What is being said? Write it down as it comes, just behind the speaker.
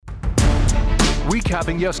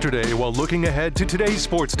Recapping yesterday while looking ahead to today's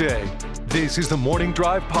sports day. This is the Morning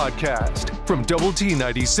Drive Podcast from Double T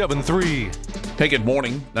 97.3. Hey, good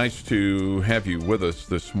morning. Nice to have you with us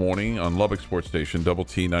this morning on Lubbock Sports Station, Double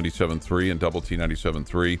T 97.3 and Double T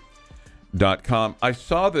 97.3.com. I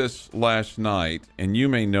saw this last night, and you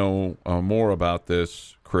may know more about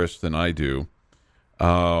this, Chris, than I do.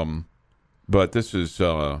 But this is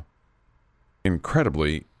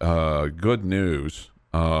incredibly good news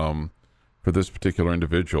for this particular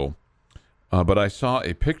individual. But I saw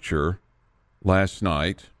a picture last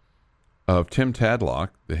night of Tim Tadlock,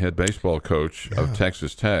 the head baseball coach of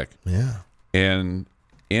Texas Tech. Yeah. And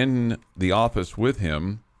in the office with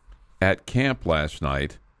him at camp last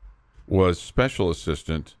night was special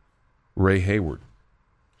assistant Ray Hayward.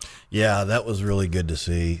 Yeah, that was really good to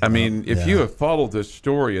see. I mean, if you have followed this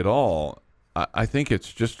story at all, I think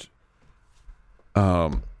it's just a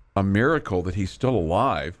miracle that he's still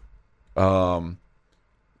alive.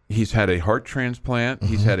 He's had a heart transplant.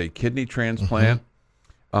 He's had a kidney transplant.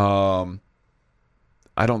 I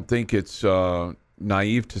don't think it's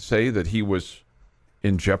naive to say that he was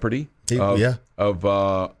in jeopardy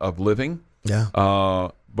of living. Yeah.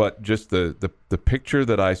 But just the picture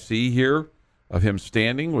that I see here of him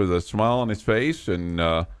standing with a smile on his face,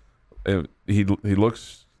 and he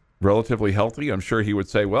looks relatively healthy. I'm sure he would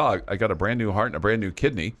say, "Well, I got a brand new heart and a brand new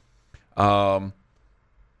kidney." To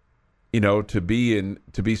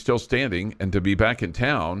be still standing and to be back in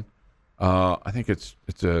town, I think it's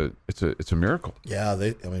a miracle. Yeah,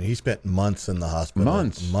 he spent months in the hospital.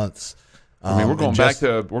 Months. We're going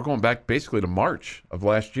back basically to March of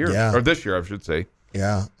last year, or this year, I should say.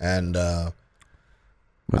 Yeah, and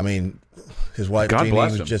his wife God Jeannie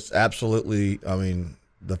bless was him. just absolutely.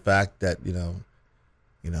 The fact that you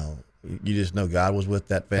just know God was with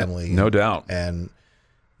that family, no doubt, and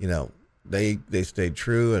they stayed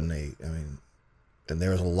true, and and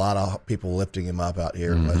there was a lot of people lifting him up out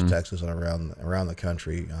here in West Texas and around the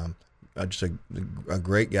country. Just a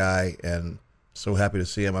great guy, and so happy to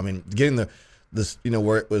see him. Getting this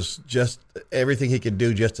where it was just everything he could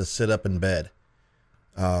do just to sit up in bed,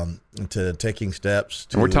 to taking steps.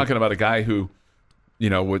 And we're talking about a guy who,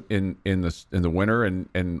 in the winter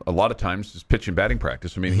and a lot of times is pitching batting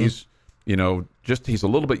practice. He's he's a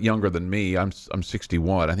little bit younger than me. I'm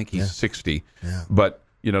 61. I think he's 60. Yeah. But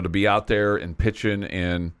to be out there and pitching,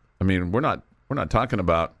 and we're not talking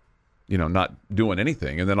about not doing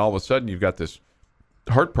anything, and then all of a sudden you've got this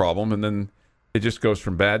heart problem, and then it just goes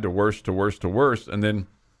from bad to worse to worse to worse, and then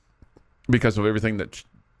because of everything that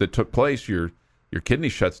took place, your kidney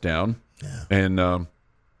shuts down, and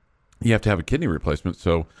you have to have a kidney replacement.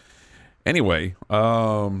 So. Anyway,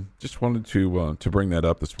 just wanted to bring that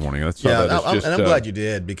up this morning. I'm glad you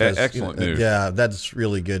did, because excellent news. Yeah, that's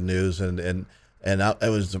really good news, and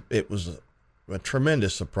it was a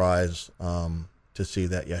tremendous surprise to see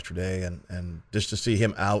that yesterday, and just to see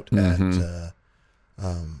him out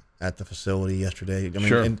at the facility yesterday.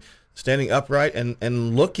 And standing upright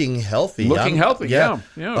and looking healthy. Yeah.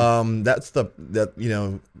 That's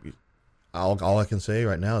All I can say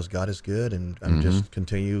right now is God is good, and just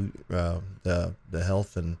continue the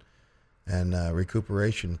health and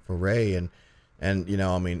recuperation for Ray, and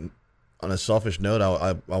on a selfish note,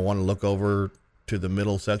 I want to look over to the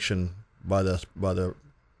middle section by the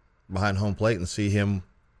behind home plate and see him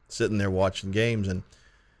sitting there watching games,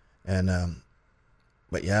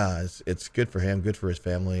 but yeah, it's good for him, good for his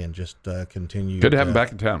family, and just continue. Good to have him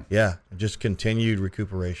back in town. Yeah, just continued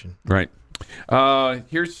recuperation. Right.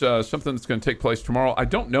 Here's something that's going to take place tomorrow. I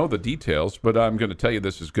don't know the details, but I'm going to tell you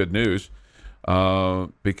this is good news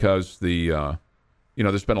because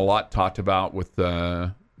there's been a lot talked about with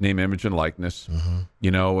name, image, and likeness, and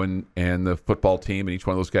the football team, and each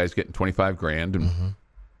one of those guys getting $25,000,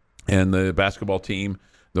 and the basketball team,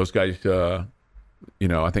 those guys, I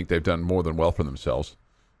think they've done more than well for themselves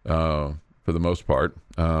for the most part.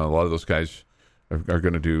 A lot of those guys are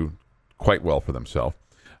going to do quite well for themselves.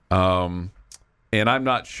 And I'm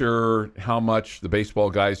not sure how much the baseball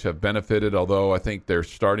guys have benefited, although I think they're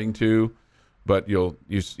starting to. But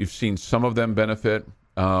you've seen some of them benefit.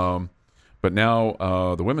 But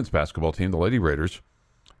now the women's basketball team, the Lady Raiders,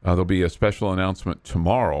 there'll be a special announcement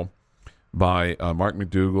tomorrow by Mark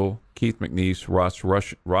McDougall, Keith McNeese,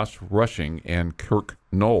 Ross Rushing, and Kirk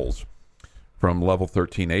Knowles from Level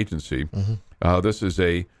 13 Agency. This is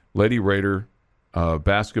a Lady Raider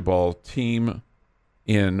basketball team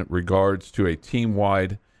in regards to a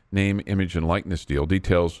team-wide name, image, and likeness deal.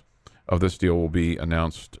 Details of this deal will be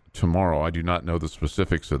announced tomorrow. I do not know the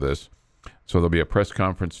specifics of this. So there'll be a press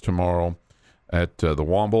conference tomorrow at the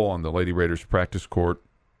Womble on the Lady Raiders practice court.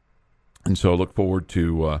 And so I look forward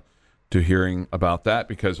to hearing about that,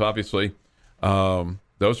 because obviously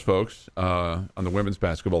those folks on the women's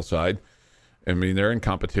basketball side, I mean, they're in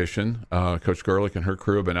competition. Coach Gerlich and her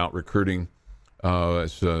crew have been out recruiting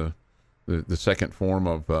as the second form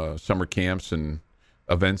of summer camps and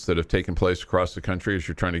events that have taken place across the country as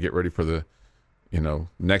you're trying to get ready for the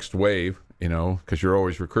next wave. Because you're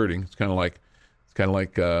always recruiting. It's kind of like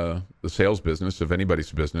the sales business of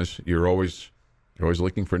anybody's business. You're always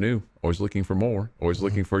looking for new, always looking for more, always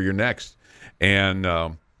looking for your next. And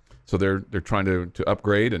so they're trying to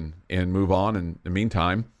upgrade and move on. And in the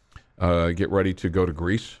meantime, get ready to go to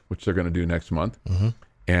Greece, which they're going to do next month. Mm-hmm.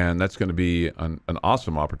 And that's going to be an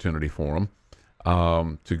awesome opportunity for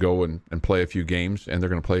them to go and play a few games. And they're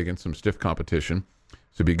going to play against some stiff competition.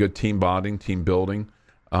 So it'll be good team bonding, team building,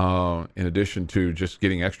 in addition to just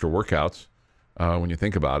getting extra workouts. When you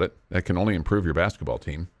think about it, that can only improve your basketball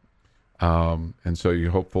team. And so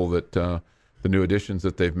you're hopeful that the new additions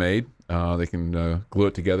that they've made, they can glue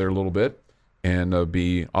it together a little bit and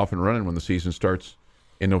be off and running when the season starts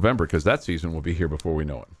in November, because that season will be here before we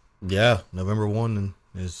know it. Yeah, November 1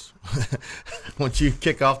 is once you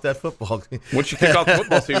kick off that football team. Once you kick off the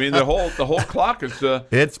football team, I mean, the whole clock is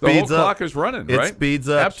clock is running, right? It speeds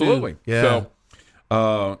up. Absolutely. Too. Yeah.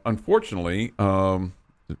 So, unfortunately,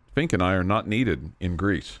 Fink and I are not needed in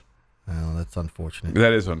Greece. Oh, that's unfortunate.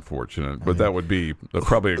 That is unfortunate, but that would be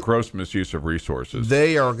probably a gross misuse of resources.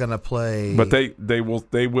 They are going to play, but they will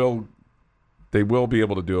be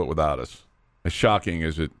able to do it without us. As shocking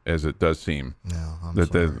as it does seem. No, I'm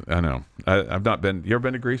sorry. I know. I've not been. You ever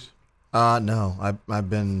been to Greece? No.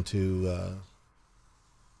 I've been to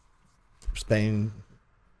Spain,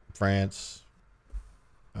 France,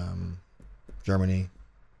 Germany,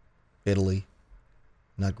 Italy.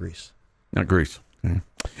 Not Greece. Not Greece.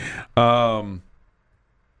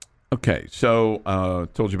 Okay, so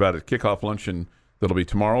told you about a kickoff luncheon that'll be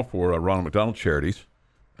tomorrow for Ronald McDonald Charities.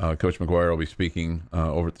 Coach McGuire will be speaking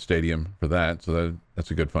over at the stadium for that, so that's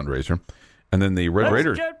a good fundraiser. And then the Red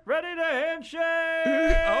Raiders. Get ready to handshake!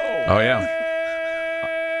 Oh yeah.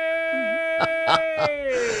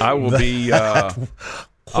 I will be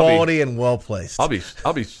quality and well placed.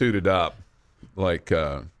 I'll be suited up like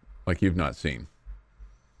you've not seen.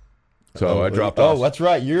 So I dropped off. Oh, that's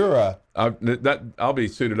right. You're I'll be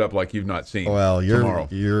suited up like you've not seen. Well, tomorrow.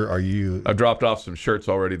 I dropped off some shirts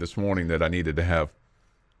already this morning that I needed to have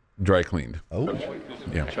dry cleaned. Oh,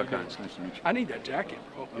 yeah. Chuck, nice to meet you. I need that jacket,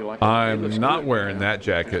 bro. I'm not wearing that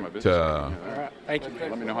jacket All right. Thank you.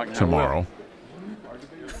 Let me know how I can tomorrow.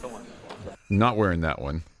 Not wearing that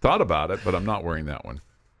one. Thought about it, but I'm not wearing that one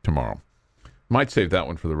tomorrow. Might save that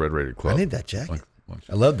one for the Red Raider Club. I need that jacket.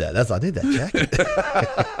 I love that. I need that jacket.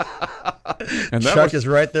 And Chuck is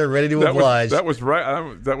right there, ready to oblige. That was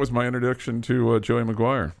right. That was my introduction to Joey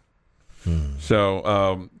McGuire.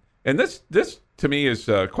 So, and this to me is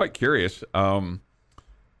quite curious. So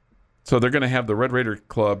they're going to have the Red Raider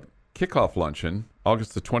Club kickoff luncheon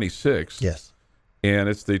August the 26th. Yes, and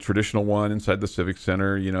it's the traditional one inside the Civic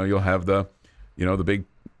Center. You'll have the big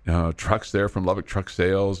trucks there from Lubbock Truck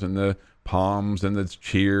Sales, and the palms and the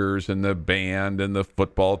cheers and the band and the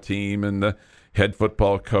football team and the head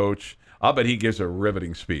football coach. I'll bet he gives a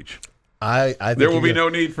riveting speech. I think there will be no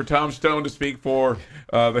need for Tom Stone to speak for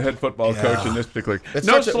the head football coach in this particular.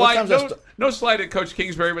 No slight at Coach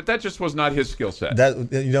Kingsbury, but that just was not his skill set.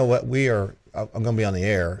 That, you know what, I'm going to be on the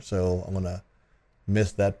air, so I'm going to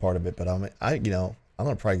miss that part of it. But I'm going to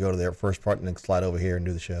probably go to their first part and then slide over here and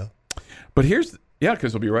do the show. But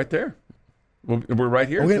because we'll be right there. We're right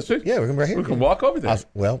here. We're going to be right here. We can walk over there.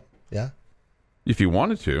 Yeah. If you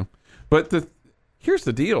wanted to. But here's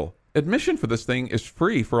the deal. Admission for this thing is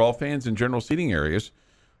free for all fans in general seating areas.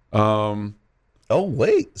 Oh,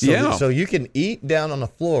 wait. So you can eat down on the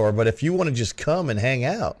floor, but if you want to just come and hang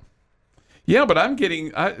out. Yeah, but I'm getting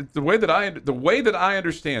the way that I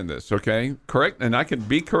understand this, okay? Correct, and I can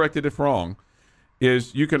be corrected if wrong,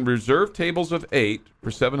 is you can reserve tables of 8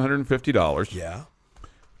 for $750. Yeah.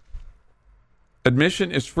 Admission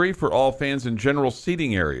is free for all fans in general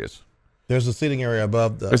seating areas. There's a seating area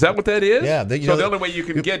above the. Is that what that is? Yeah. So the only way you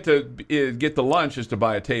can get the lunch is to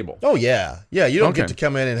buy a table. Oh yeah, yeah. You don't get to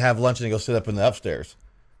come in and have lunch and go sit up in the upstairs.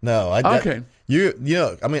 No. Okay.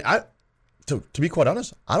 To be quite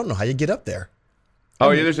honest, I don't know how you get up there.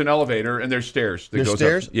 Yeah. There's an elevator and there's stairs. There's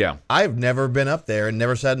stairs. Up. Yeah. I've never been up there and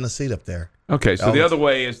never sat in a seat up there. Okay. So the other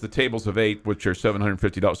way is the tables of 8, which are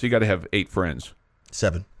 $750. So you got to have 8 friends.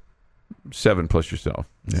 7 plus yourself.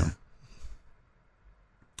 Yeah.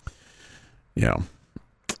 Yeah.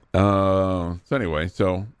 So anyway,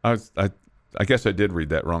 I guess I did read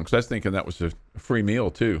that wrong because I was thinking that was a free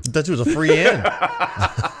meal too. That was a free in.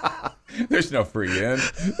 There's no free in.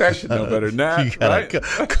 That should know better than that, right?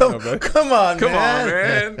 Come on,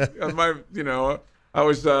 man. I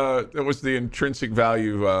was it was the intrinsic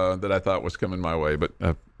value that I thought was coming my way, but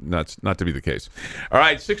that's not to be the case. All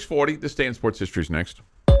right, 6:40. This day in sports history is next.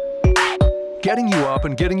 Getting you up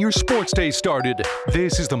and getting your sports day started.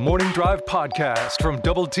 This is the Morning Drive Podcast from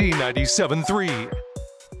Double T 97.3.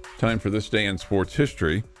 Time for this day in sports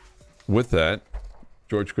history. With that,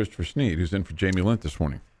 George Christopher Snead, who's in for Jamie Lent this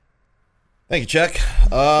morning. Thank you, Chuck.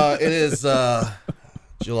 It is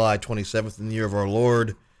July 27th in the year of our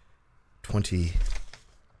Lord,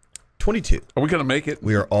 2022. Are we going to make it?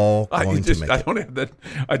 We are all going to make it.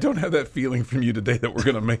 I don't have that feeling from you today that we're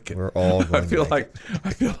going to make it. We're all going to make it. I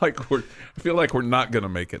feel like we're not going to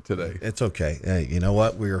make it today. It's okay. Hey, you know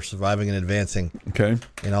what? We are surviving and advancing. Okay.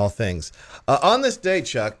 In all things. On this day,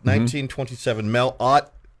 Chuck, 1927, Mel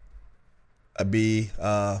Ott, be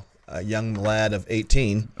a young lad of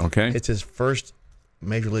 18. Okay. It's his first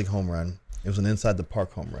major league home run. It was an inside the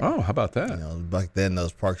park home run. Oh, how about that? Back then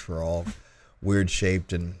those parks were all weird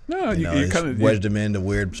shaped and you kind of wedged them into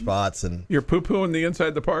weird spots. And you're poo-pooing the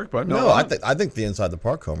inside the park, but no, I think the inside the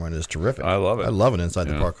park home run is terrific. I love it. I love an inside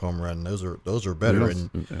the park home run. Those are better,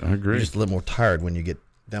 and I agree. You're just a little more tired when you get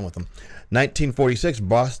done with them. 1946,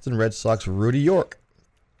 Boston Red Sox Rudy York.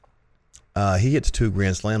 He hits 2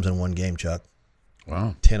 grand slams in one game, Chuck.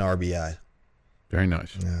 Wow. 10 RBI. Very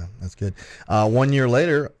nice. Yeah, that's good. 1 year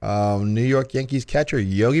later, New York Yankees catcher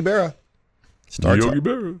Yogi Berra starts.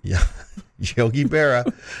 Yogi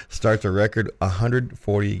Berra starts a record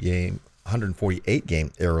 148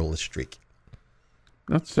 game errorless streak.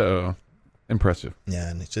 That's impressive. Yeah,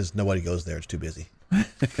 and it's just nobody goes there. It's too busy. All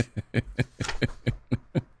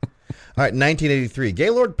right, 1983,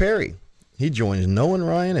 Gaylord Perry. He joins Nolan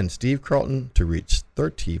Ryan and Steve Carlton to reach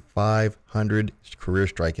 3,500 career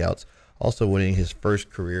strikeouts, also winning his first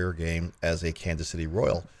career game as a Kansas City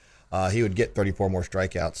Royal. He would get 34 more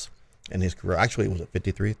strikeouts in his career. Actually, was it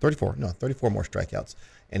 53? 34. No, 34 more strikeouts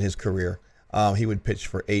in his career. He would pitch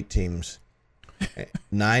for 8 teams,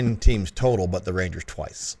 9 teams total, but the Rangers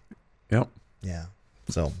twice. Yep. Yeah.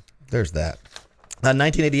 So there's that.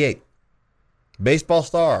 1988, baseball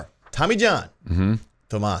star Tommy John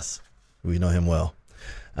Tomas. We know him well.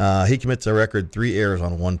 He commits a record 3 errors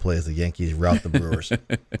on one play as the Yankees rout the Brewers.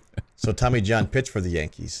 So Tommy John pitched for the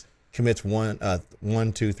Yankees, commits 1,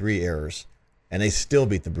 2, 3 errors, and they still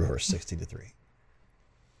beat the Brewers 60-3.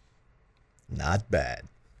 Not bad.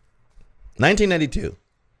 1992,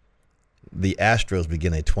 the Astros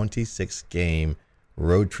begin a 26-game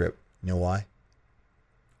road trip. You know why?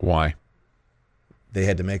 Why? They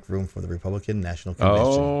had to make room for the Republican National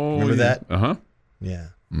Convention. Oh, remember that? Uh-huh. Yeah.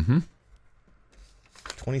 Mm-hmm.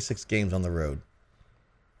 26 games on the road.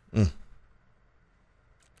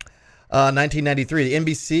 1993, the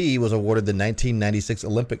NBC was awarded the 1996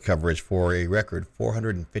 Olympic coverage for a record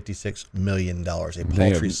 $456 million, a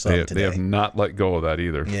paltry sum today. They have not let go of that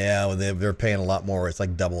either. Yeah, well, they're paying a lot more. It's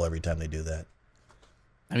like double every time they do that.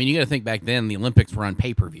 I mean, you got to think back then, the Olympics were on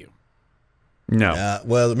pay-per-view. No.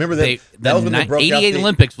 Well, remember that was when they broke out 88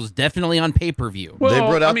 Olympics was definitely on pay-per-view. Well, they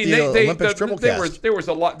brought out the Olympics triple cast. There was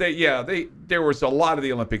a lot. There was a lot of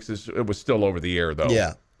the Olympics. It was still over the air, though.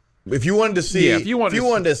 Yeah. If you wanted to see, if you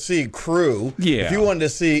wanted to see crew, if you wanted to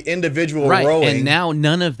see individual rowing, and now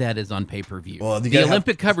none of that is on pay-per-view. Well, the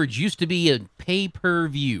Olympic coverage used to be a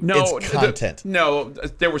pay-per-view. No, it's content.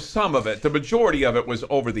 There was some of it. The majority of it was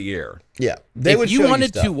over the air. Yeah, if you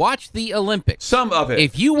wanted to watch the Olympics, some of it.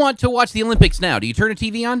 If you want to watch the Olympics now, do you turn a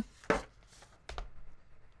TV on?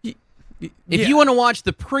 If you want to watch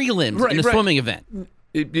the prelims in the swimming event.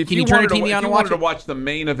 Can you turn the TV on and watch it? If you wanted to watch the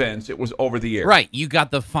main events, it was over the air. Right. You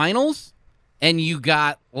got the finals, and you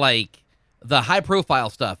got, like, the high-profile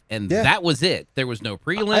stuff, and that was it. There was no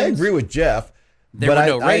prelims. I agree with Jeff, but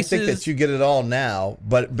I think that you get it all now.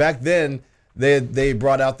 But back then, they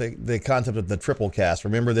brought out the concept of the triple cast.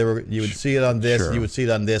 Remember, you would see it on this, you would see it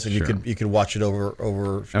on this, and you could watch it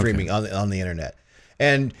over streaming on the internet.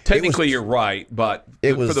 And technically, you're right, but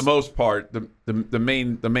for the most part, the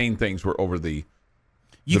main things were over the.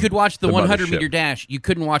 You could watch the 100-meter dash. You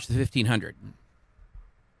couldn't watch the 1,500.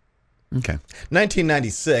 Okay.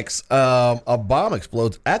 1996, a bomb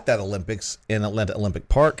explodes at that Olympics in Atlanta Olympic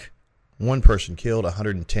Park. 1 person killed,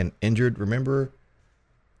 110 injured. Remember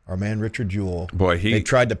our man Richard Jewell? Boy, they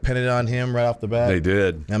tried to pin it on him right off the bat. They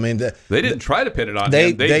did. I mean, they didn't try to pin it on him.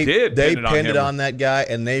 They did. They pinned it on that guy,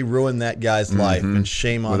 and they ruined that guy's life. And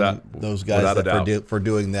shame on those guys for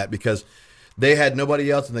doing that, because they had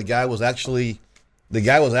nobody else, and the guy was actually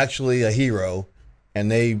a hero, and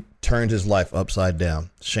they turned his life upside down.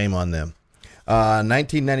 Shame on them.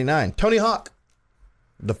 1999, Tony Hawk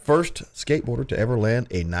The first skateboarder to ever land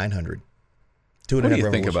a 900. What do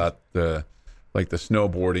you think about the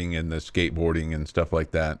snowboarding and the skateboarding and stuff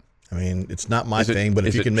like that? I mean, it's not my thing, but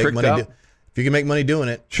if you can make money doing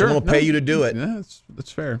it, sure, someone will pay you to do it. Yeah,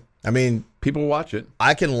 that's fair. I mean, people watch it.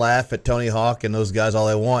 I can laugh at Tony Hawk and those guys all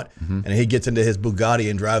they want, and he gets into his Bugatti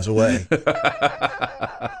and drives away.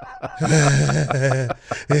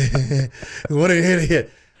 What an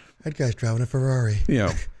idiot! That guy's driving a Ferrari.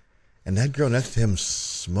 Yeah. And that girl next to him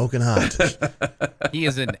smoking hot. He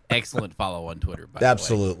is an excellent follow on Twitter, by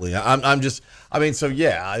Absolutely. the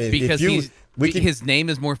way. Because his name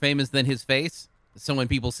is more famous than his face. So when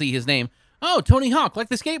people see his name, oh, Tony Hawk, like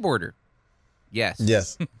the skateboarder. Yes.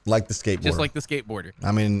 Yes, like the skateboarder. Just like the skateboarder.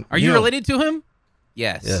 I mean, are you related to him?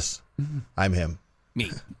 Yes. Yes, I'm him. Me.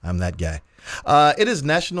 I'm that guy. It is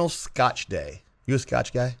National Scotch Day. You a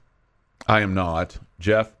Scotch guy? I am not.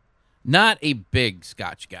 Jeff? Not a big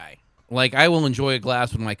Scotch guy. Like, I will enjoy a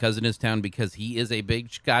glass when my cousin is in town because he is a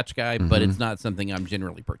big Scotch guy, but it's not something I'm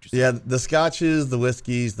generally purchasing. Yeah, the Scotches, the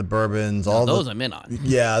whiskeys, the bourbons, all those I'm in on.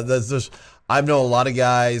 Yeah, I've known a lot of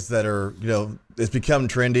guys that are, it's become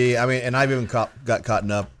trendy. I mean, and I've even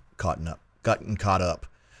gotten caught up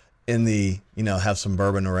in the, have some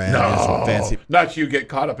bourbon around. No, some fancy. Not you get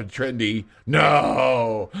caught up in trendy.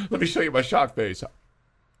 No, let me show you my shock face.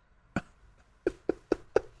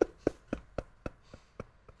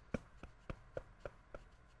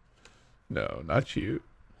 No, not you.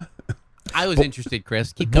 I was interested,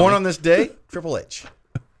 Chris. Keep Born going. on this day, Triple H,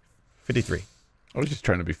 53. I was just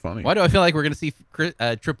trying to be funny. Why do I feel like we're going to see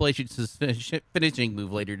Triple H's finishing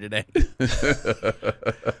move later today?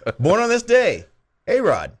 Born on this day,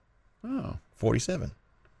 A-Rod, 47.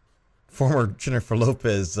 Former Jennifer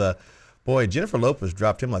Lopez. Jennifer Lopez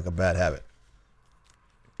dropped him like a bad habit.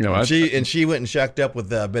 She went and shacked up with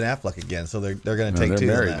Ben Affleck again, so they're going to take two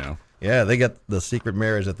married now. Yeah, they got the secret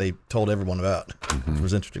marriage that they told everyone about. It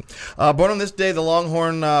was interesting. Born on this day, the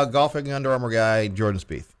Longhorn golfing Under Armour guy, Jordan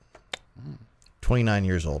Spieth. 29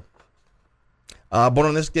 years old. Born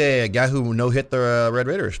on this day, a guy who no-hit the Red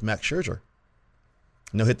Raiders, Max Scherzer.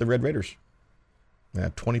 No-hit the Red Raiders.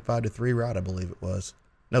 25-3 route, I believe it was.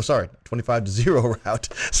 No, sorry, 25-0 route.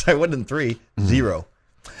 Sorry, it wasn't 3, 0.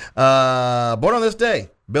 Born on this day,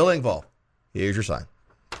 Bill Engvall. Here's your sign.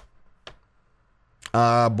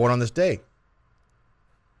 Born on this day,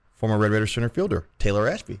 former Red Raiders center fielder, Taylor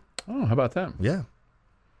Ashby. Oh, how about that? Yeah.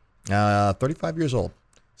 35 years old.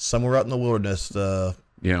 Somewhere out in the wilderness,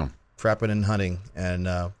 trapping and hunting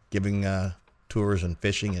and giving tours and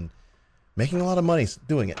fishing and making a lot of money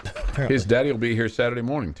doing it, apparently. His daddy will be here Saturday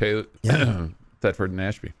morning, Taylor Thetford and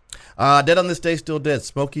Ashby. Dead on this day, still dead,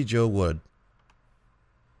 Smokey Joe Wood.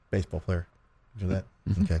 Baseball player. You know that?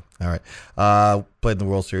 Okay. All right. Played in the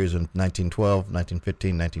World Series in 1912,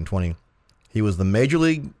 1915, 1920. He was the Major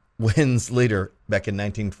League wins leader back in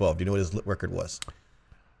 1912. Do you know what his record was?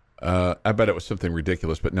 I bet it was something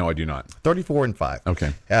ridiculous, but no, I do not. 34-5. Okay.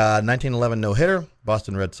 1911 no-hitter.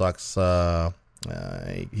 Boston Red Sox.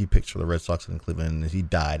 He pitched for the Red Sox in Cleveland. He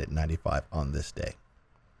died at 95 on this day.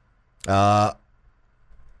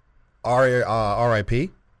 R.I.P.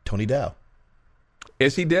 Tony Dow.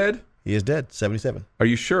 Is he dead? He is dead, 77. Are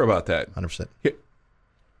you sure about that? 100%.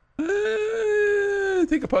 I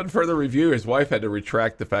think upon further review, his wife had to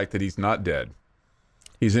retract the fact that he's not dead.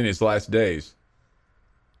 He's in his last days.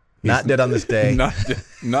 Not dead on this day. Not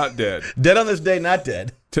dead. Dead on this day, not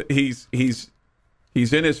dead. He's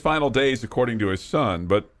in his final days, according to his son,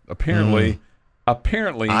 but apparently, I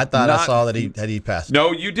thought I saw that he passed.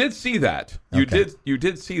 No, you did see that. You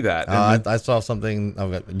did see that. I saw something.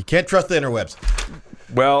 You can't trust the interwebs.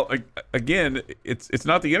 Well, again, it's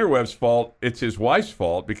not the interweb's fault. It's his wife's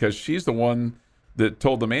fault because she's the one that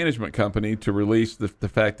told the management company to release the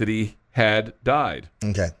fact that he had died.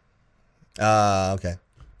 Okay. Okay.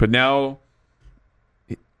 But now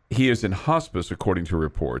he is in hospice, according to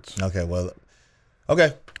reports. Okay. Well.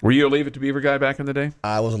 Okay. Were you a Leave It to Beaver guy back in the day?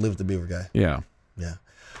 I was a Leave It to Beaver guy. Yeah. Yeah.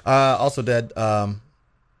 Also dead.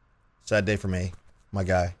 Sad day for me. My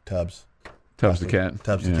guy Tubbs. Tubbs the cat.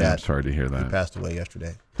 Tubbs the cat. I'm sorry to hear that. He passed away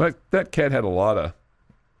yesterday. But that cat had a lot of.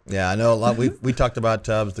 Yeah, I know a lot. We talked about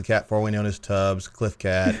Tubbs, the cat formerly known as Tubbs, Cliff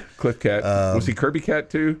Cat. Cliff Cat. Was he Kirby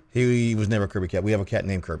Cat too? He was never Kirby Cat. We have a cat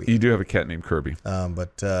named Kirby. You do have a cat named Kirby.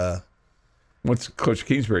 But once Coach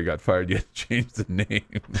Kingsbury got fired, you had to change the name.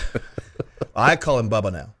 I call him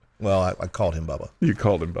Bubba now. Well, I called him Bubba. You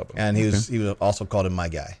called him Bubba. And he was also called him My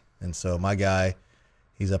Guy. And so My Guy,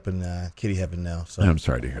 he's up in kitty heaven now. So I'm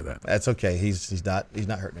sorry to hear that. That's okay. He's not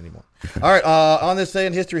hurting anymore. All right. On this day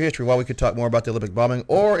in history, while we could talk more about the Olympic bombing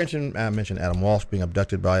or mention Adam Walsh being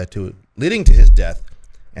abducted leading to his death,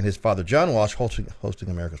 and his father John Walsh hosting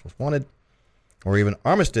America's Most Wanted, or even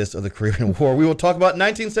Armistice of the Korean War. We will talk about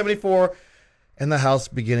 1974 and the House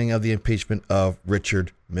beginning of the impeachment of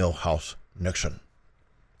Richard Milhouse Nixon.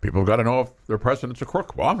 People got to know if their president's a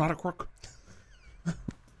crook. Well, I'm not a crook.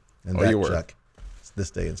 And Oh, that, you were. Chuck, is This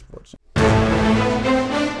Day in Sports.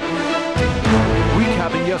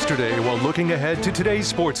 Recapping yesterday while looking ahead to today's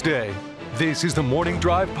sports day. This is the Morning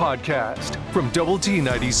Drive Podcast from Double T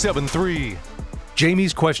 97.3.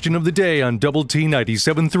 Jamie's question of the day on Double T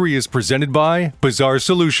 97.3 is presented by Bizarre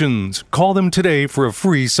Solutions. Call them today for a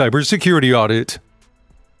free cybersecurity audit.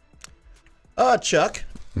 Chuck.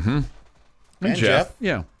 And Jeff.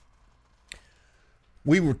 Yeah.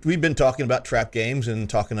 We've been talking about trap games and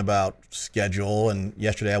talking about schedule, and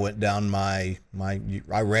yesterday I went down I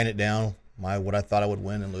ran it down, what I thought I would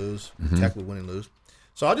win and lose, Tech would win and lose.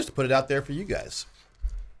 So I'll just put it out there for you guys.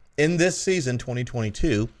 In this season,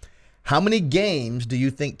 2022, how many games do you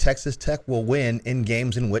think Texas Tech will win in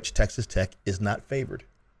games in which Texas Tech is not favored?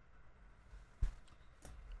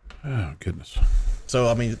 Oh, goodness. So,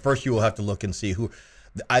 I mean, first you will have to look and see who.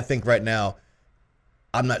 I think right now,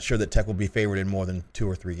 I'm not sure that Tech will be favored in more than 2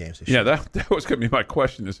 or 3 games this year. Yeah, that was going to be my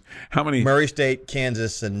question is how many. Murray State,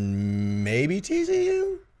 Kansas, and maybe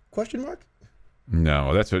TCU? Question mark?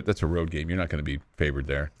 No, that's a road game. You're not going to be favored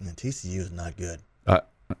there. And TCU is not good.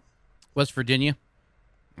 West Virginia.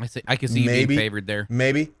 I can see you being favored there.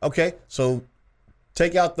 Maybe. Okay, so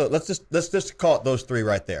take out let's just call it those 3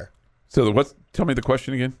 right there. So tell me the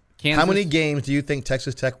question again. Kansas? How many games do you think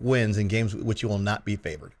Texas Tech wins in games which you will not be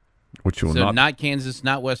favored? Which you will So not Kansas,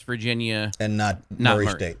 not West Virginia, And not Murray.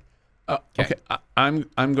 State. Okay. I'm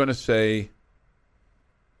going to say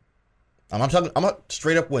I'm not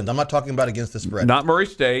straight up wins. I'm not talking about against the spread. not Murray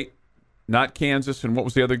State, not Kansas, and what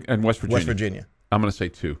was the other? And West Virginia. West Virginia. I'm going to say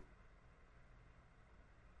 2.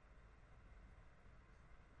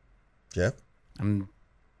 Jeff? I'm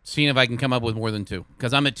seeing if I can come up with more than 2.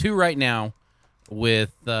 Because I'm at 2 right now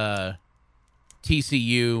with TCU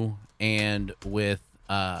and with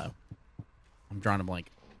I'm drawing a blank.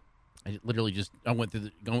 I literally just I'm going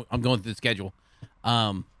through the schedule.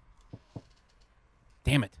 Damn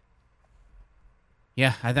it.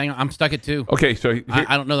 Yeah, I think I'm stuck at 2. Okay, so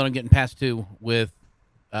I don't know that I'm getting past 2 with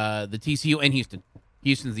the TCU and Houston.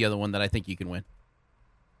 Houston's the other one that I think you can win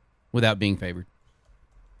without being favored.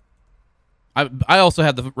 I also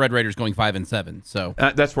have the Red Raiders going 5-7, so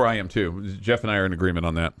that's where I am too. Jeff and I are in agreement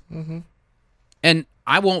on that. Mm-hmm. and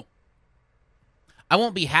I won't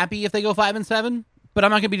be happy if they go 5-7, but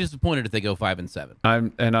I'm not going to be disappointed if they go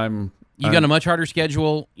 5-7. You got a much harder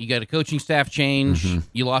schedule. You got a coaching staff change. Mm-hmm.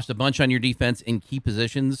 You lost a bunch on your defense in key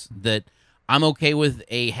positions. That I'm okay with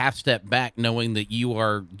a half step back, knowing that you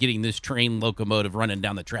are getting this train locomotive running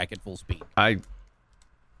down the track at full speed. I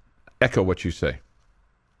echo what you say.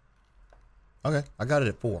 Okay, I got it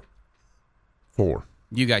at 4. 4.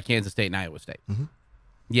 You got Kansas State and Iowa State. Mm-hmm.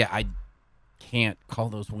 Yeah, I can't call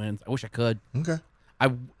those wins. I wish I could. Okay.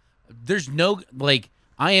 There's no,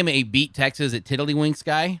 I am a beat Texas at Tiddlywinks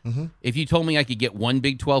guy. Mm-hmm. If you told me I could get one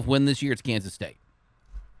Big 12 win this year, it's Kansas State.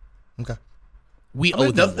 Okay. We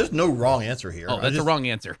owe them. There's no wrong answer here. Oh, that's a wrong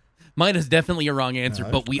answer. Mine is definitely a wrong answer,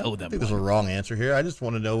 but we owe them. I think there's a wrong answer here. I just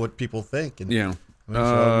want to know what people think. And, Yeah.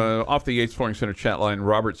 Off the Yates Flooring Center chat line,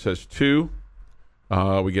 Robert says 2.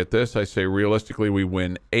 We get this. I say realistically we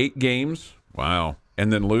win 8 games. Wow.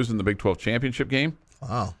 And then lose in the Big 12 championship game.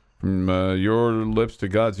 Wow. From your lips to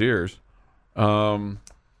God's ears.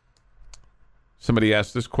 Somebody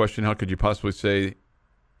asked this question: how could you possibly say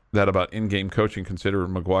that about in-game coaching,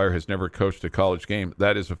 considering McGuire has never coached a college game?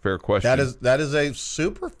 That is a fair question. That is a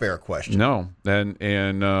super fair question. No, and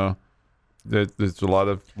there's a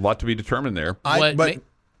lot to be determined there.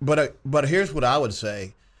 But here's what I would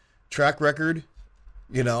say: track record,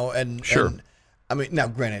 and sure. And, I mean, now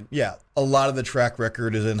granted, yeah, a lot of the track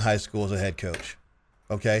record is in high school as a head coach.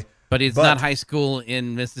 Okay, but it's not high school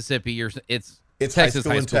in Mississippi, or it's Texas high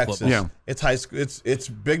school in Texas. Football. Yeah, it's high school. It's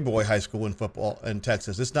big boy high school in football in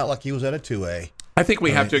Texas. It's not like he was at a 2A. I think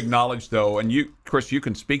we have to acknowledge, though, and you, Chris, you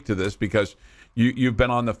can speak to this because you've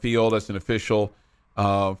been on the field as an official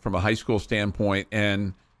from a high school standpoint,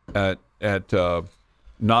 and at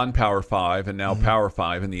non-Power 5 and now Power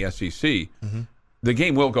 5 in the SEC. Mm-hmm. The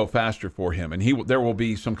game will go faster for him, and there will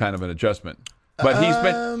be some kind of an adjustment. But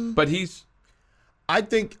I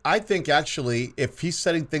think actually, if he's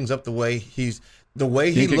setting things up the way he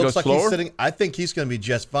looks like he's sitting, I think he's going to be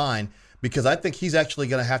just fine, because I think he's actually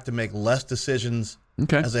going to have to make less decisions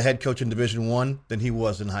as a head coach in Division I than he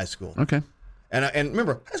was in high school. Okay. And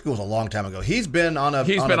remember, high school was a long time ago. He's been on a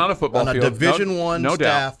football field. Division I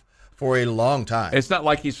staff for a long time. It's not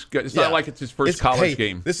like not like it's his first college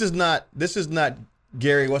game. This is not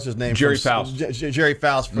Gary. What's his name? Jerry Faust. Jerry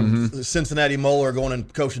Faust from Cincinnati Moeller going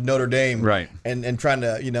and coaching Notre Dame, right? And trying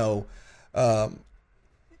to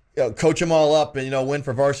coach them all up and win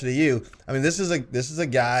for Varsity U. I mean, this is a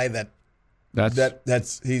guy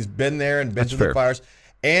that's he's been there and been through the fires,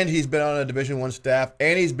 and he's been on a Division I staff,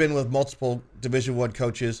 and he's been with multiple Division I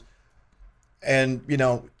coaches. And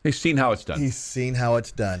he's seen how it's done. He's seen how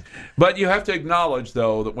it's done. But you have to acknowledge,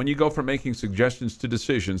 though, that when you go from making suggestions to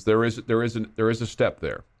decisions, there is a step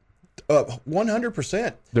there.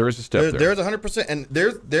 100%. There is a step there. There's 100%, and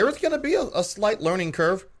there's going to be a slight learning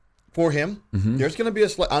curve for him. Mm-hmm. There's going to be a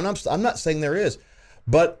slight. I'm not saying there is,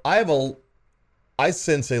 but I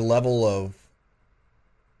sense a level of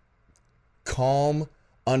calm,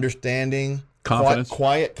 understanding, confidence,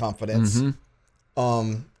 quiet confidence.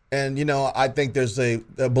 Mm-hmm. And, I think there's a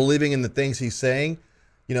believing in the things he's saying.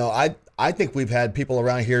 I think we've had people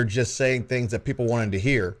around here just saying things that people wanted to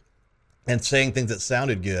hear and saying things that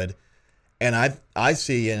sounded good. And I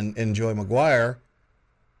see in Joey McGuire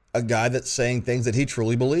a guy that's saying things that he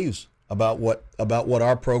truly believes about what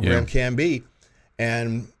our program can be.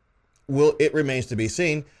 And it remains to be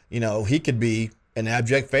seen. He could be an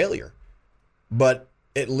abject failure. But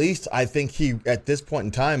at least I think he, at this point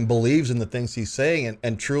in time, believes in the things he's saying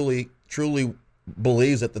and truly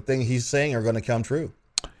believes that the things he's saying are going to come true.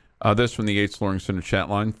 This from the Yates Flooring Center chat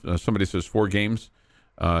line. Somebody says 4 games,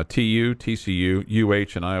 TU, TCU,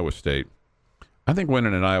 UH, and Iowa State. I think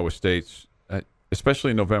winning at Iowa State,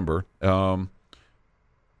 especially in November, the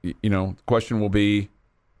question will be,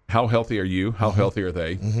 how healthy are you? How healthy are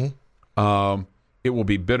they? Mm-hmm. It will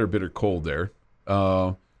be bitter, bitter cold there.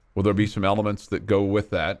 Will there be some elements that go with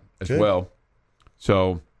that as well?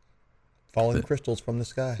 So, falling crystals from the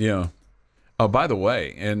sky. Yeah. By the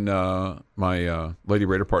way, and my Lady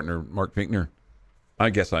Raider partner, Mark Finkner, I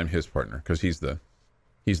guess I'm his partner because he's the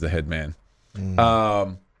head man.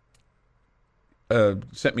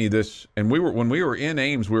 Sent me this, and when we were in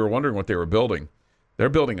Ames, we were wondering what they were building. They're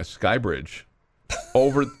building a sky bridge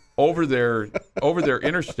over their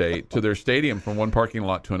interstate to their stadium from one parking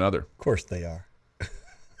lot to another. Of course they are.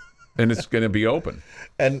 And it's going to be open.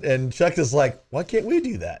 And Chuck is like, why can't we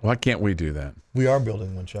do that? Why can't we do that? We are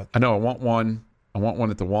building one, Chuck. I know. I want one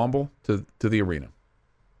at the Womble to the arena.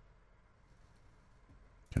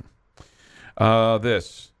 Okay.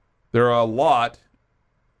 There are a lot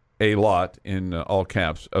in all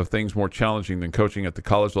caps of things more challenging than coaching at the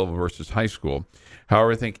college level versus high school.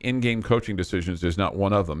 However, I think in-game coaching decisions is not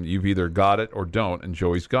one of them. You've either got it or don't, and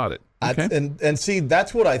Joey's got it. Okay? And see,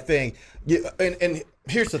 that's what I think. And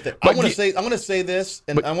here's the thing. I'm going to say this,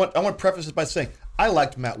 and I want to preface this by saying I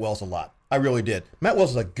liked Matt Wells a lot. I really did. Matt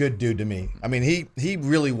Wells is a good dude to me. I mean, he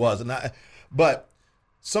really was. But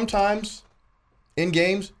sometimes in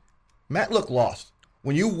games, Matt looked lost.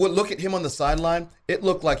 When you would look at him on the sideline, it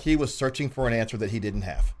looked like he was searching for an answer that he didn't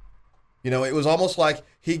have. It was almost like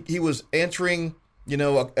he was answering,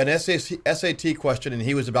 an SAT question, and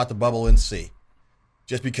he was about to bubble in C,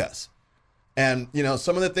 just because. And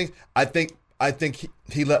some of the things I think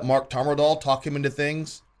he let Mark Tomerdahl talk him into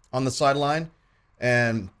things on the sideline,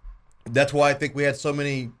 and that's why I think we had so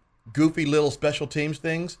many goofy little special teams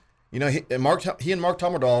things. He and Mark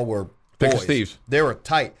Tomerdahl were thick as thieves. They were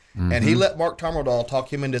tight, and he let Mark Tomerdahl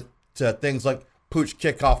talk him into things like pooch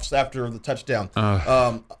kickoffs after the touchdown.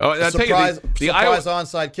 Surprise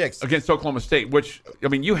onside kicks against Oklahoma State, which, I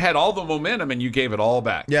mean, you had all the momentum and you gave it all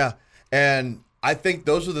back. Yeah, and I think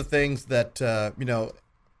those are the things that,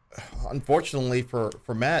 unfortunately for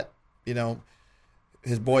Matt,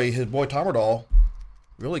 his boy Tomerdahl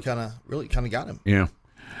really kind of got him. Yeah.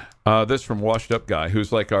 This from Washed Up Guy,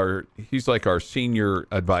 he's like our senior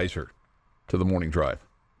advisor to the morning drive.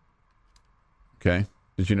 Okay.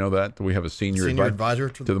 Did you know that we have a senior advisor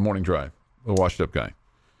to the morning drive? The Washed Up Guy.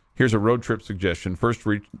 Here's a road trip suggestion. First,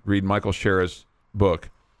 read Michael Shara's book,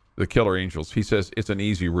 The Killer Angels. He says it's an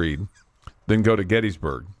easy read. Then go to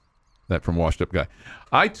Gettysburg. That from Washed Up Guy.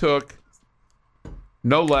 I took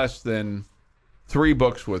no less than 3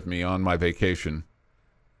 books with me on my vacation,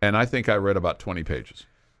 and I think I read about 20 pages.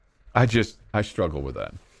 I struggle with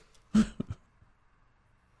that.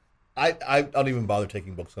 I don't even bother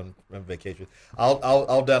taking books on vacation.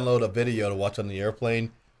 I'll download a video to watch on the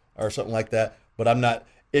airplane or something like that. But I'm not.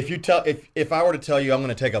 If I were to tell you I'm going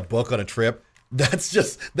to take a book on a trip, that's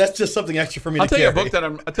just something extra for me to carry. I'll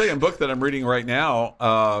tell you a book that I'm reading right now,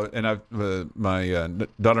 and my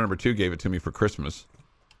daughter number 2 gave it to me for Christmas,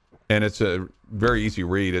 and it's a very easy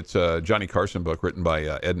read. It's a Johnny Carson book written by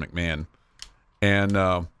Ed McMahon, and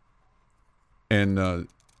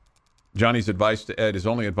Johnny's advice to Ed, his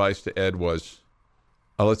only advice to Ed was,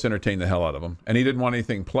 let's entertain the hell out of him. And he didn't want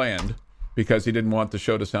anything planned because he didn't want the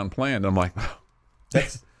show to sound planned. I'm like,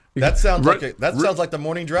 that sounds like the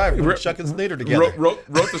morning drive when Chuck and Snead are together. Wrote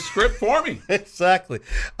the script for me. Exactly.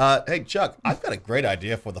 Hey, Chuck, I've got a great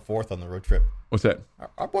idea for the 4th on the road trip. What's that?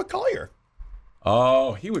 Our boy Collier.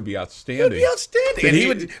 Oh, he would be outstanding.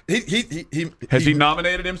 Has he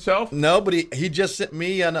nominated himself? No, but he just sent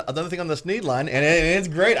me another thing on the Snead line, and it's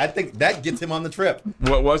great. I think that gets him on the trip.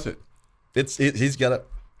 What was it? He's got it.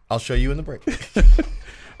 I'll show you in the break.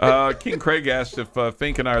 King Craig asked if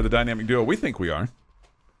Fink and I are the dynamic duo. We think we are.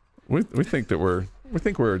 We think that we're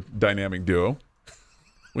a dynamic duo.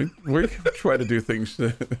 We try to do things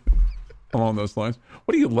along those lines.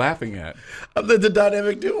 What are you laughing at? I'm the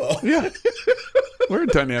dynamic duo. Yeah. We're a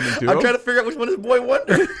dynamic duo. I'm trying to figure out which one is Boy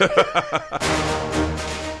Wonder.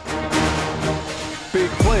 Big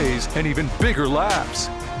plays and even bigger laughs.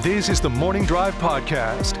 This is the Morning Drive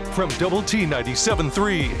Podcast from Double T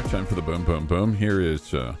 97.3. Time for the boom, boom, boom. Here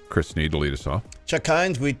is Chris Snead to lead us off. Chuck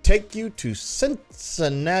Heinz, we take you to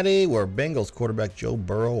Cincinnati, where Bengals quarterback Joe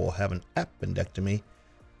Burrow will have an appendectomy.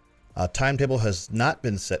 Timetable has not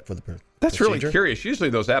been set for the That's procedure. Really curious. Usually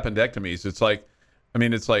those appendectomies, it's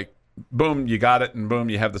like, boom, you got it, and boom,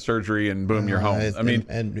 you have the surgery, and boom, you're home.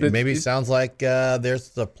 Maybe it sounds like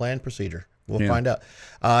there's a planned procedure. We'll find out.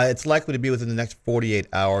 It's likely to be within the next 48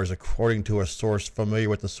 hours, according to a source familiar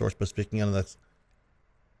with the source, but speaking on this.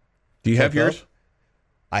 Do you have yours?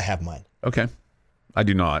 I have mine. Okay. I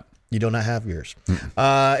do not. You do not have yours.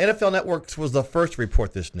 NFL Networks was the first to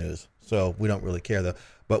report this news, so we don't really care, though.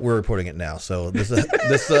 But we're reporting it now. So this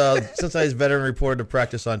Cincinnati's veteran reported to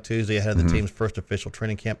practice on Tuesday ahead of the team's first official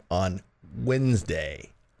training camp on Wednesday.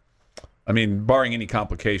 I mean, barring any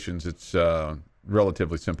complications, it's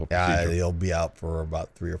relatively simple procedure. Yeah, he'll be out for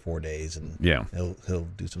about 3 or 4 days, and he'll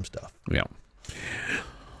do some stuff. Yeah.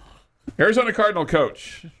 Arizona Cardinal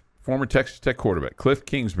coach, former Texas Tech quarterback Cliff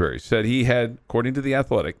Kingsbury, said he had, according to The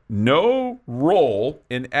Athletic, no role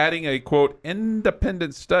in adding a, quote,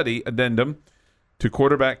 independent study addendum to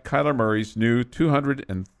quarterback Kyler Murray's new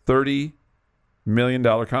 $230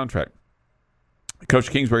 million contract. Coach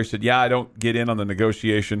Kingsbury said, I don't get in on the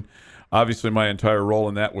negotiation. Obviously, my entire role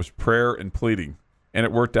in that was prayer and pleading, and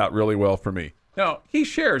it worked out really well for me. Now, he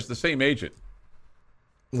shares the same agent.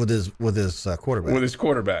 With his quarterback. With his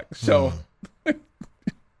quarterback. So,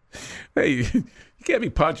 hey, you can't be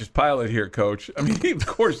Pontius Pilate here, Coach. I mean, of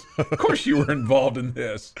course you were involved in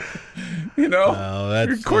this. You know?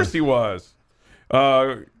 Of course he was.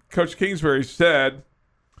 Coach Kingsbury said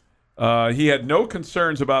he had no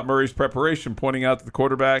concerns about Murray's preparation, pointing out that the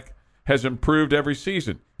quarterback has improved every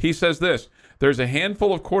season. He says this: there's a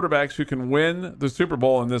handful of quarterbacks who can win the Super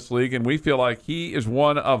Bowl in this league, and we feel like he is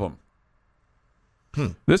one of them.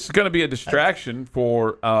 This is going to be a distraction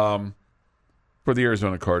for the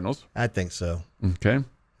Arizona Cardinals. I think so. Okay.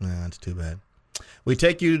 That's too bad. We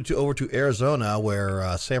take you over to Arizona,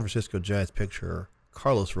 where San Francisco Giants pitcher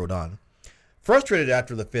Carlos Rodon, frustrated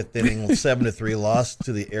after the fifth inning 7-3 loss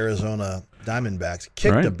to the Arizona Diamondbacks,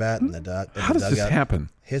 kicked a bat in the dugout. How does this happen?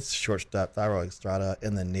 Hits shortstop Thairo Estrada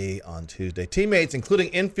in the knee on Tuesday. Teammates, including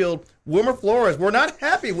infield Wilmer Flores, were not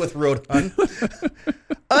happy with Rodon.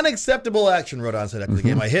 Unacceptable action, Rodon said after the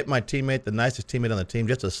game. I hit my teammate, the nicest teammate on the team,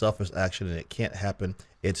 just a selfish action, and it can't happen.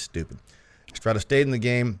 It's stupid. Estrada stayed in the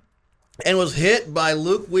game and was hit by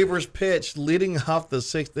Luke Weaver's pitch leading off the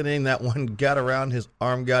sixth inning. That one got around his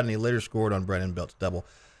arm guard, and he later scored on Brandon Belt's double.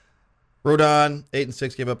 Rodon,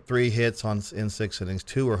 8-6, gave up 3 hits in 6 innings.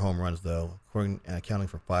 2 were home runs, though, accounting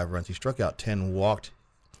for 5 runs. He struck out 10, walked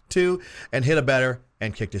 2, and hit a batter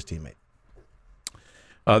and kicked his teammate.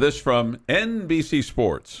 This from NBC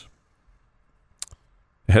Sports.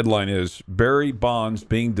 The headline is, Barry Bonds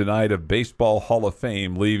being denied of Baseball Hall of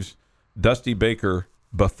Fame leaves Dusty Baker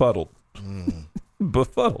befuddled.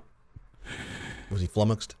 Befuddled. Was he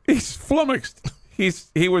flummoxed? He's flummoxed.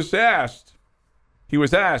 He was asked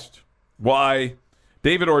why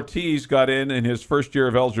David Ortiz got in his first year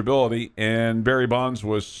of eligibility, and Barry Bonds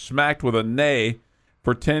was smacked with a nay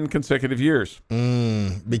for 10 consecutive years.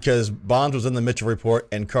 Because Bonds was in the Mitchell report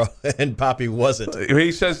and Poppy wasn't.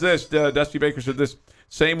 He says this, Dusty Baker said this,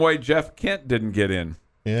 same way Jeff Kent didn't get in.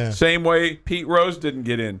 Yeah. Same way Pete Rose didn't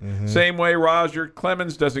get in. Same way Roger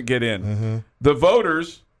Clemens doesn't get in. The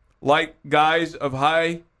voters like guys of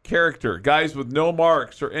high character, guys with no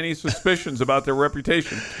marks or any suspicions about their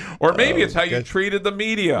reputation. Or maybe it's how you treated the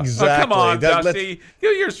media. Exactly. Oh, come on, Dusty.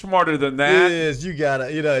 You're smarter than that. It is. You got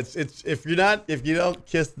it. You know, it's if you don't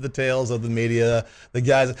kiss the tails of the media, the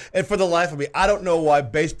guys, and for the life of me, I don't know why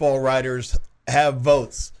baseball writers have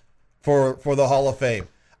votes for the Hall of Fame.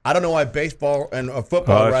 I don't know why baseball and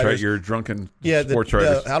football that's writers. right. You're drunken sports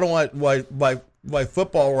writers. I don't know why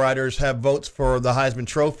football writers have votes for the Heisman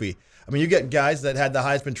Trophy. I mean, you get guys that had the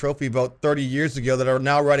Heisman Trophy vote 30 years ago that are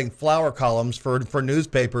now writing flower columns for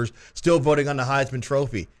newspapers, still voting on the Heisman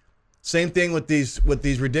Trophy. Same thing with these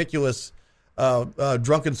ridiculous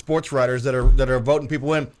drunken sports writers that are voting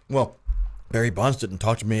people in. Well, Barry Bonds didn't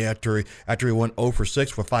talk to me after he went 0 for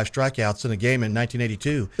 6 with 5 strikeouts in a game in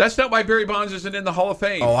 1982. That's not why Barry Bonds isn't in the Hall of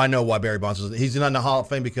Fame. Oh, I know why Barry Bonds isn't. He's not in the Hall of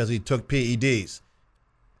Fame because he took PEDs.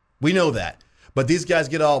 We know that. But these guys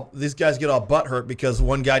get all butthurt because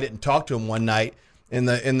one guy didn't talk to him one night in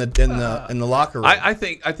the locker room. I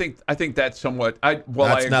think that's somewhat.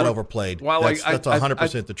 That's not overplayed. Well, that's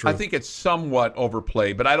 100% the truth. I think it's somewhat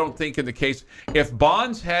overplayed, but I don't think in the case if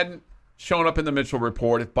Bonds hadn't shown up in the Mitchell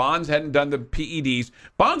report, if Bonds hadn't done the PEDs,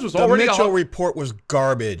 Bonds was already. The Mitchell report was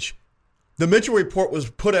garbage. The Mitchell report was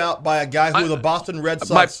put out by a guy who was the Boston Red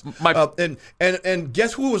Sox, and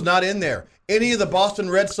guess who was not in there? Any of the Boston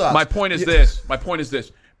Red Sox. My point is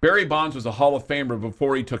this. Barry Bonds was a Hall of Famer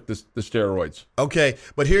before he took the steroids. Okay,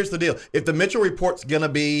 but here's the deal. If the Mitchell report's going to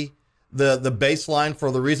be the baseline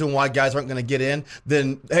for the reason why guys aren't going to get in,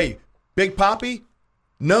 then, hey, Big Papi,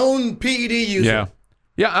 known PED user.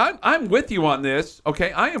 Yeah, I'm with you on this.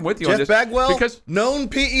 Okay, I am with you on this. Jeff Bagwell, because known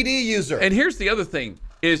PED user. And here's the other thing,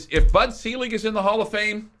 is if Bud Selig is in the Hall of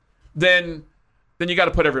Fame, then you got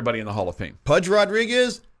to put everybody in the Hall of Fame. Pudge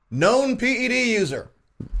Rodriguez, known PED user.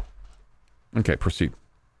 Okay, proceed.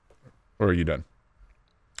 Or are you done?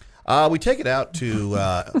 We take it out to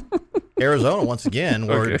Arizona once again,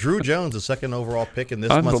 where Drew Jones, the second overall pick in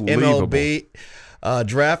this month's MLB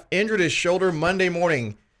draft, injured his shoulder Monday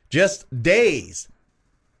morning, just days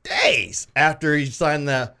after he signed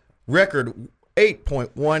the record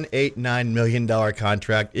 $8.189 million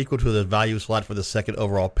contract, equal to the value slot for the second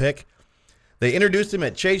overall pick. They introduced him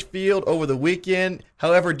at Chase Field over the weekend.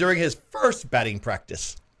 However, during his first batting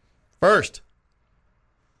practice,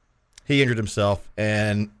 he injured himself,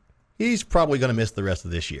 and he's probably going to miss the rest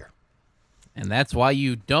of this year. And that's why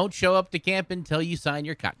you don't show up to camp until you sign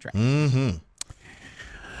your contract. Mm-hmm.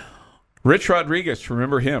 Rich Rodriguez,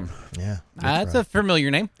 remember him? Yeah. That's a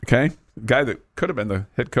familiar name. Okay. Guy that could have been the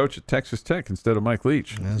head coach at Texas Tech instead of Mike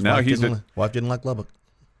Leach. Yeah, wife didn't like Lubbock.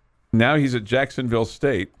 Now he's at Jacksonville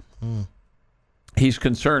State. He's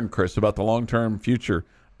concerned, Chris, about the long-term future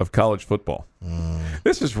of college football.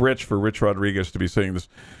 This is rich for Rich Rodriguez to be saying this.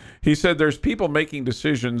 He said there's people making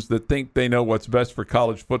decisions that think they know what's best for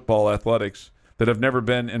college football athletics that have never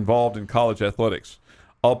been involved in college athletics.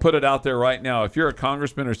 I'll put it out there right now. If you're a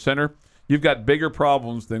congressman or senator, you've got bigger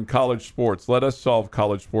problems than college sports. Let us solve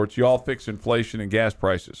college sports. You all fix inflation and gas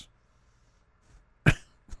prices.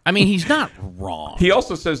 I mean, he's not wrong. He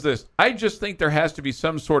also says this, I just think there has to be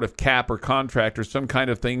some sort of cap or contract or some kind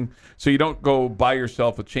of thing so you don't go buy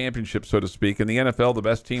yourself a championship, so to speak. In the NFL, the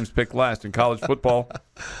best teams pick last. In college football,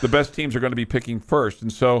 the best teams are going to be picking first.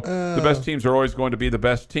 And so the best teams are always going to be the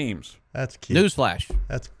best teams. That's cute. Newsflash.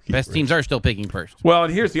 That's cute. Best teams are still picking first. Well,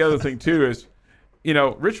 and here's the other thing, too, is,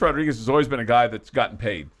 Rich Rodriguez has always been a guy that's gotten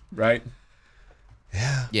paid, right?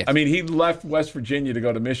 Yeah. Yes. I mean, he left West Virginia to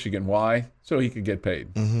go to Michigan. Why? So he could get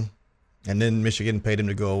paid. Mm-hmm. And then Michigan paid him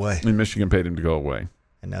to go away. And Michigan paid him to go away.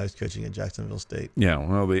 And now he's coaching at Jacksonville State. Yeah,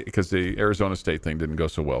 well, because the Arizona State thing didn't go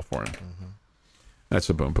so well for him. Mm-hmm. That's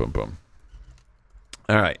a boom, boom, boom.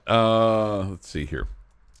 All right. Let's see here.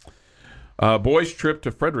 Boys' trip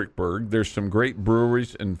to Fredericksburg. There's some great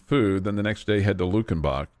breweries and food. Then the next day, head to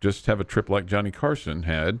Luckenbach. Just have a trip like Johnny Carson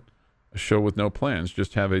had. A show with no plans.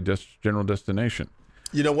 Just have a general destination.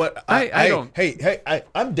 You know what?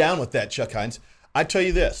 I'm down with that, Chuck Heinz. I tell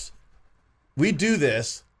you this. We do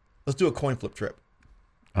this. Let's do a coin flip trip.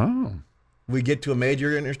 Oh. We get to a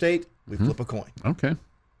major interstate. We flip a coin. Okay.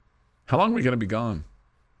 How long are we going to be gone?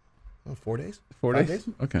 4 days. 5 days?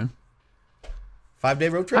 Okay. 5-day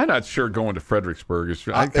road trip? I'm not sure going to Fredericksburg is.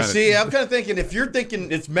 I'm kind of thinking, if you're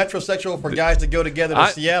thinking it's metrosexual for guys to go together to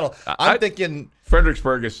Seattle, I'm thinking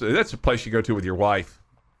Fredericksburg that's a place you go to with your wife.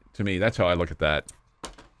 To me, that's how I look at that.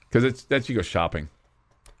 Because that's you go shopping.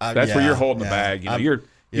 That's where you're holding the bag.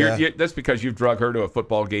 That's because you've drug her to a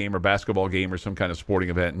football game or basketball game or some kind of sporting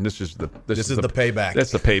event, and this is the payback.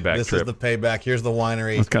 That's the payback This trip. is the payback. Here's the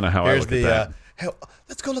winery. That's kind of how I look at that. Hey,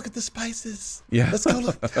 let's go look at the spices. Yeah. Let's go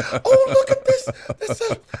look. Oh, look at this.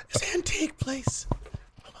 This antique place.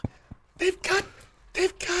 They've got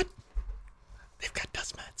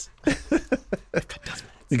dust mats.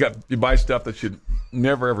 You buy stuff that you'd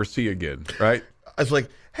never ever see again, right? I was like,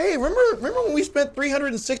 hey, remember when we spent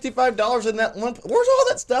 $365 in that one? Where's all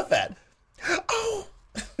that stuff at? Oh,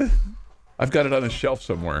 I've got it on a shelf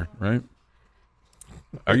somewhere, right?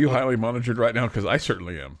 Are you highly monitored right now? Because I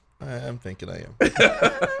certainly am. I'm thinking I am.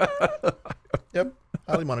 Yep,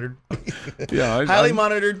 highly monitored. Yeah, highly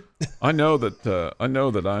monitored. I know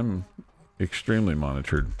that I'm extremely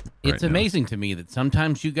monitored. It's amazing to me that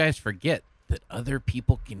sometimes you guys forget that other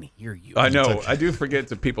people can hear you. I know. I do forget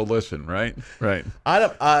that people listen. Right. Right.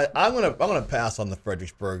 I'm gonna pass on the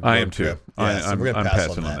Fredericksburg. I am too. Trip. Yeah, I'm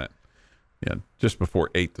passing on that. Yeah, just before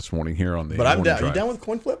 8 this morning here on the. But I'm down. You down with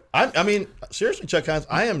coin flip? I mean, seriously, Chuck Heinz,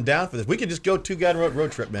 I am down for this. We could just go 2-guy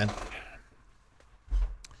road trip, man.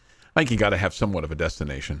 I think you got to have somewhat of a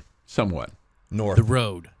destination. Somewhat. North. The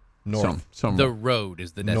road. North. The road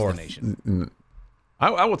is the destination.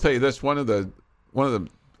 I will tell you this. One of the.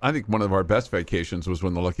 I think one of our best vacations was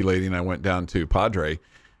when the Lucky Lady and I went down to Padre,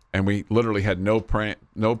 and we literally had no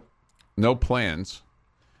plans,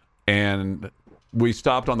 and we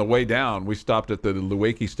stopped on the way down. We stopped at the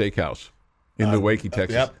Luwakey Steakhouse in Luwakey,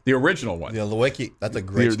 Texas. Yep. The original one. Yeah, Luwakey. That's a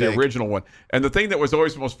great steak. The original one. And the thing that was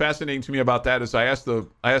always most fascinating to me about that is I asked the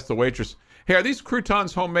waitress, "Hey, are these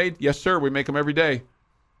croutons homemade?" "Yes, sir. We make them every day."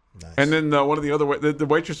 Nice. And then one of the other the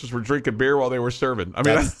waitresses were drinking beer while they were serving. I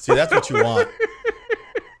mean, that's what you want.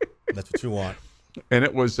 That's what you want. And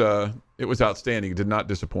it was outstanding. It did not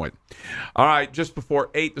disappoint. All right, just before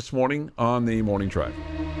 8 this morning on the Morning Drive.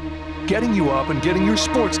 Getting you up and getting your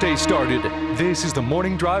sports day started. This is the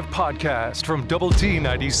Morning Drive podcast from Double T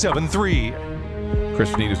 97.3.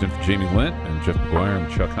 Chris Snead is in for Jamie Lent and Jeff McGuire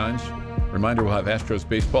and Chuck Heinz. Reminder, we'll have Astros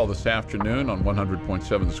baseball this afternoon on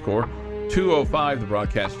 100.7 The Score. 2:05 the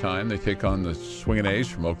broadcast time. They take on the Swingin' A's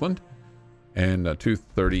from Oakland. And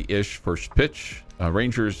 2:30-ish first pitch.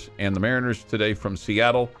 Rangers and the Mariners today from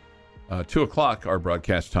Seattle. 2 o'clock our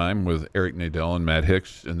broadcast time with Eric Nadel and Matt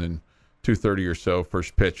Hicks. And then 2:30 or so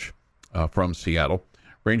first pitch from Seattle.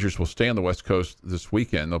 Rangers will stay on the West Coast this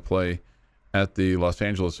weekend. They'll play at the Los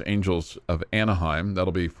Angeles Angels of Anaheim.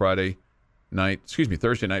 That'll be Thursday night,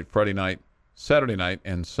 Friday night, Saturday night,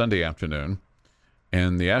 and Sunday afternoon.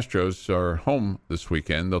 And the Astros are home this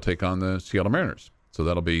weekend. They'll take on the Seattle Mariners. So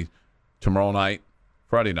that'll be tomorrow night,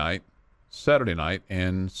 Friday night, Saturday night,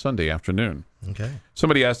 and Sunday afternoon. Okay.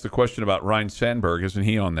 Somebody asked the question about Ryan Sandberg. Isn't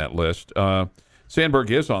he on that list?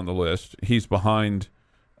 Sandberg is on the list. He's behind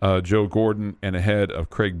Joe Gordon and ahead of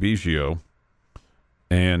Craig Biggio.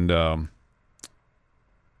 And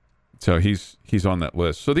so he's on that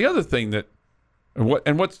list. So the other thing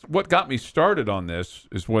what got me started on this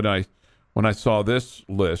is when I saw this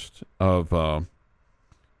list of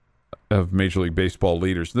Major League Baseball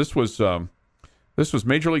leaders. This was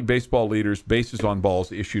Major League Baseball leaders, bases on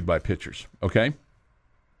balls issued by pitchers. Okay.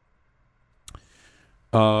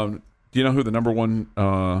 Do you know who the number one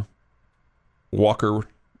walker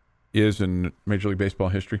is in Major League Baseball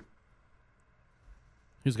history?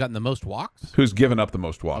 Who's gotten the most walks? Who's given up the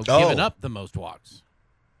most walks? Given up the most walks.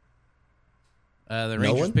 The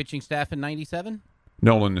Rangers pitching staff in '97.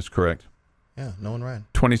 Nolan is correct. Yeah, Nolan Ryan.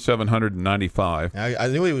 2,795. I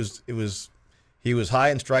knew he was high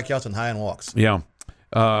in strikeouts and high in walks. Yeah.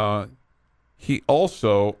 He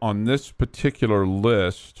also, on this particular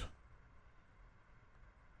list,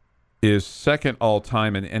 is second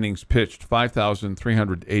all-time in innings pitched,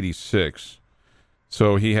 5,386.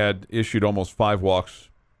 So he had issued almost 5 walks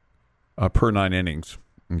per 9 innings.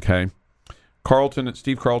 Okay.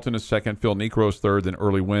 Steve Carlton is second. Phil Niekro is third. Then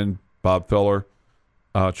Early Wynn, Bob Feller.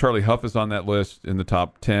 Charlie Huff is on that list in the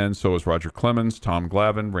top 10. So is Roger Clemens, Tom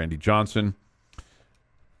Glavine, Randy Johnson.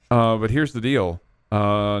 But here's the deal.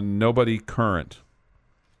 Nobody current.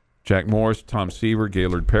 Jack Morris, Tom Seaver,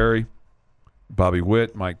 Gaylord Perry, Bobby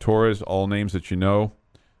Witt, Mike Torres, all names that you know.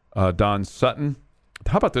 Don Sutton.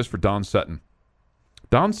 How about this for Don Sutton?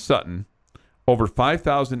 Don Sutton, over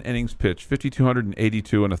 5,000 innings pitched,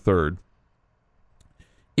 5,282 and a third,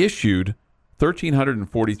 issued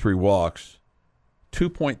 1,343 walks,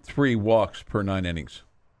 2.3 walks per 9 innings.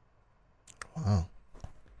 Wow.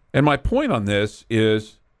 And my point on this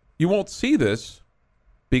is you won't see this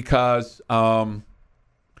because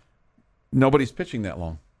nobody's pitching that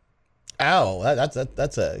long.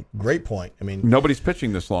 That's a great point. I mean, nobody's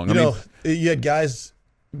pitching this long. You had guys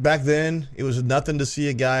back then. It was nothing to see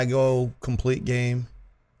a guy go complete game.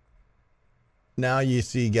 Now you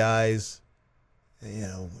see guys,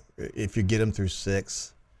 if you get them through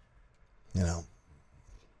 6, you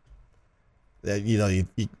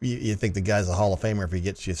think the guy's a Hall of Famer if he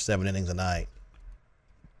gets you 7 innings a night.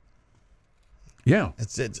 Yeah,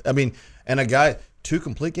 it's. I mean, and a guy 2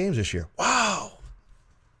 complete games this year. Wow.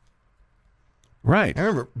 Right. I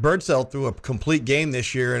remember Birdsell threw a complete game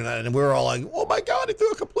this year, and we were all like, "Oh my God, he threw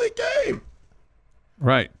a complete game!"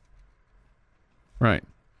 Right. Right.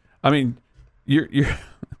 I mean, you're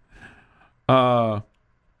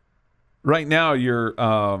right now you're.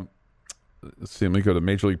 Let's see. Let me go to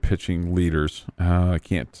Major League pitching leaders. I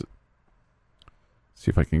can't see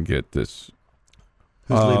if I can get this.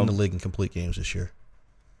 Who's leading the league in complete games this year?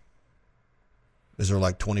 Is there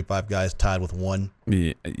like 25 guys tied with one?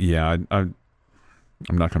 Yeah, I'm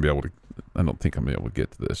not going to be able to. I don't think I'm going to be able to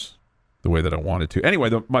get to this the way that I wanted to.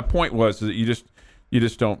 Anyway, my point was that you just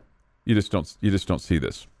don't see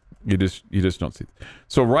this. You just don't see.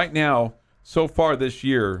 So right now, so far this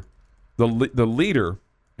year, the leader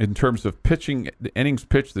in terms of pitching, the innings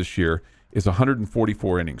pitched this year is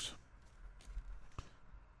 144 innings,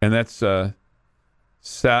 and that's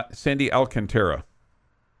Sandy Alcantara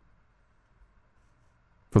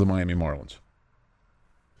for the Miami Marlins.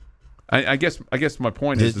 I guess my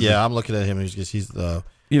point is I'm looking at him. He's the.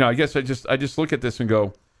 I guess I just look at this and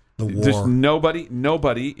go, the war. There's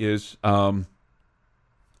nobody is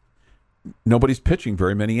nobody's pitching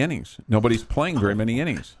very many innings. Nobody's playing very many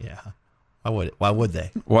innings. Yeah. Why would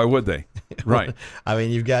they? Why would they? Right. I mean,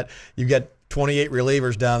 you've got 28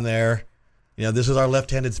 relievers down there. This is our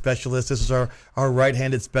left-handed specialist. This is our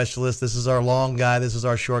right-handed specialist. This is our long guy. This is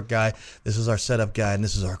our short guy. This is our setup guy, and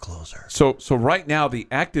this is our closer. So right now, the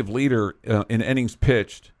active leader in innings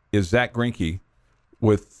pitched is Zach Greinke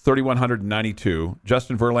with 3,192.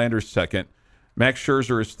 Justin Verlander's second. Max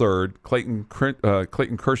Scherzer is third. Clayton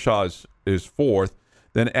Kershaw is fourth.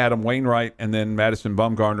 Then Adam Wainwright, and then Madison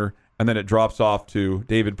Bumgarner, and then it drops off to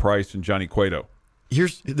David Price and Johnny Cueto.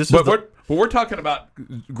 But we're talking about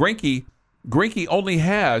Greinke. Greinke only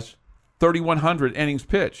has 3,100 innings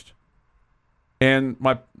pitched, and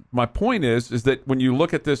my point is that when you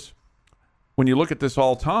look at this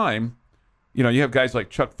all time, you have guys like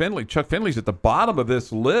Chuck Finley. Chuck Finley's at the bottom of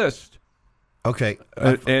this list. Okay,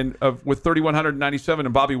 and with 3,197,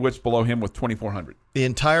 and Bobby Witt's below him with 2,400. The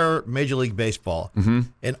entire Major League Baseball,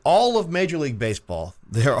 in all of Major League Baseball,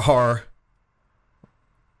 there's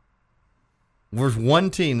one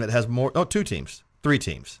team that has more. Oh, two teams, three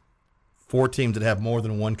teams. 4 teams that have more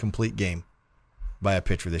than one complete game by a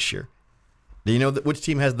pitcher this year. Do you know which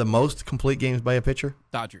team has the most complete games by a pitcher?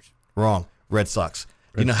 Dodgers. Wrong. Red Sox.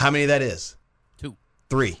 Do you know how many that is? 2.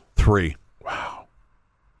 3. Wow.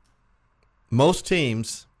 Most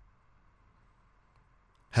teams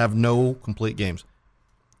have no complete games.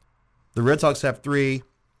 The Red Sox have 3.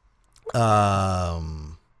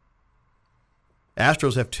 Astros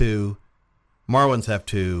have 2. Marlins have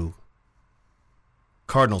 2.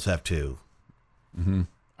 Cardinals have 2. Mm-hmm.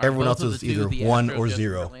 Everyone else is either 1 or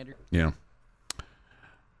 0. Yeah.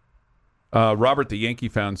 Robert, the Yankee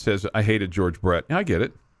fan, says, I hated George Brett. Yeah, I get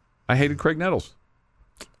it. I hated Craig Nettles.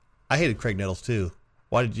 I hated Craig Nettles, too.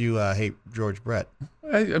 Why did you hate George Brett?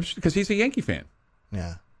 Because he's a Yankee fan.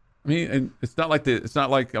 Yeah. I mean, and it's not like the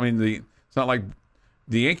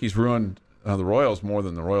Yankees ruined the Royals more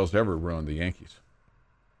than the Royals ever ruined the Yankees.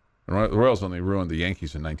 The Royals only ruined the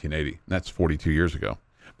Yankees in 1980. And that's 42 years ago.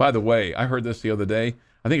 By the way, I heard this the other day.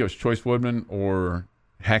 I think it was Choice Woodman or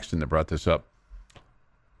Haxton that brought this up.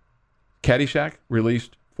 Caddyshack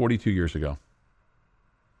released 42 years ago.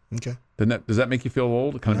 Okay. Does that make you feel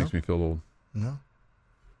old? It kind of makes me feel old. No.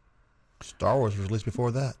 Star Wars was released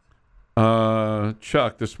before that.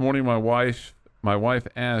 Chuck, this morning my wife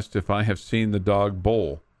asked if I have seen the dog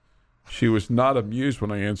Bowl. She was not amused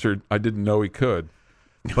when I answered I didn't know he could.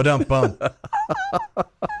 Ba-dum-bum.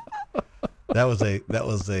 That was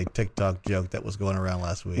a TikTok joke that was going around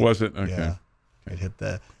last week. Was it? Okay. Yeah. It hit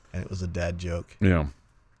that, and it was a dad joke. Yeah.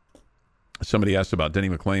 Somebody asked about Denny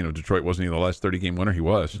McLain of Detroit. Wasn't he the last 30-game winner? He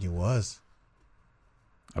was. He was.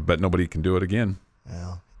 I bet nobody can do it again.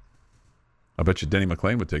 Well. I bet you Denny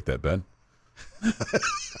McLain would take that bet.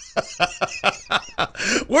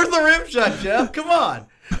 Where's the rim shot, Jeff? Come on.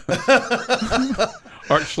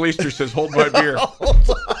 Art Schleister says, hold my beer.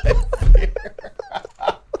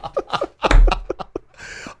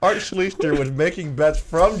 Art Schleister was making bets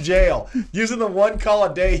from jail, using the one call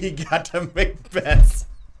a day he got to make bets.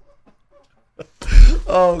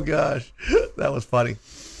 Oh, gosh. That was funny.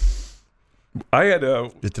 I had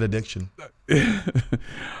it's an addiction.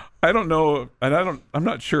 I don't know, and I'm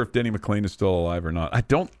not sure if Denny McLain is still alive or not. I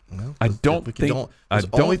don't think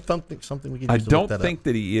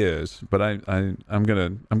that he is, but I'm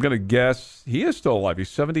gonna guess he is still alive. He's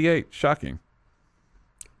 78. Shocking.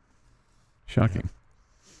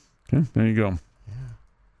 Okay, there you go.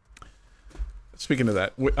 Yeah. Speaking of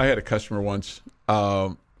that, I had a customer once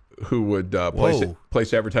who would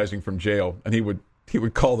place advertising from jail, and he would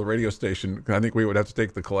call the radio station. I think we would have to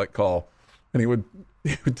take the collect call, and he would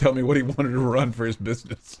tell me what he wanted to run for his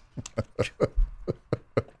business.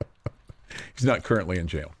 He's not currently in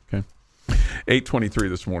jail. Okay. 8:23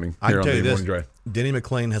 this morning I here can on tell you the this, morning drive. Denny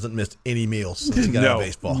McClain hasn't missed any meals since he got out of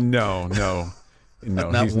baseball. No,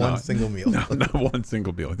 Not he's one not. single meal. No, not one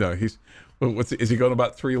single meal. No, is he going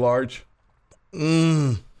about 3 large?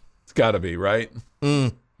 It's got to be, right?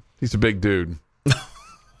 He's a big dude.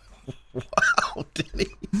 Wow, Denny.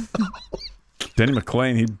 Denny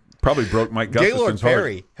McClain, he probably broke Mike Gustafson's heart.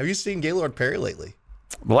 Perry. Have you seen Gaylord Perry lately?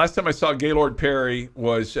 The last time I saw Gaylord Perry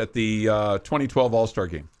was at the 2012 All-Star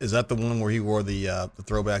Game. Is that the one where he wore the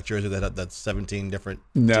throwback jersey that had that 17 different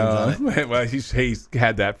teams on it? Well, he's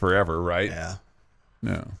had that forever, right? Yeah.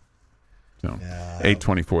 No. Yeah.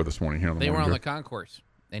 8:24 this morning here on the They were morning on the concourse,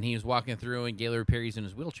 and he was walking through, and Gaylord Perry's in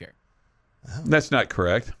his wheelchair. drive. That's not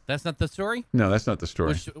correct. That's not the story? No, that's not the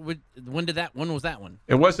story. When was that one?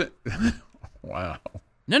 It wasn't. Wow.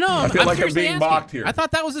 No. I feel like I'm seriously being asking. mocked here. I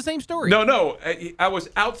thought that was the same story. No. I was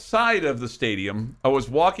outside of the stadium. I was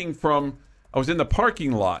in the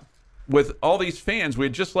parking lot with all these fans. We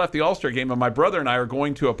had just left the All-Star game, and my brother and I are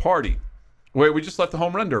going to a party. We just left the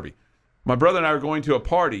Home Run Derby. My brother and I are going to a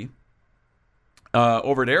party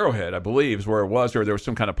over at Arrowhead, I believe, is where it was, or there was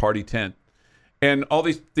some kind of party tent. And all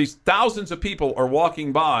these thousands of people are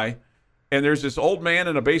walking by, and there's this old man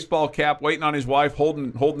in a baseball cap waiting on his wife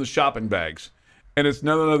holding the shopping bags. And it's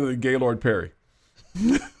none other than Gaylord Perry.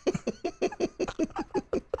 And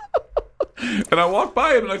I walked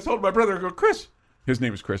by him, and I told my brother, I go, Chris. His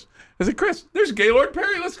name is Chris. I said, Chris, there's Gaylord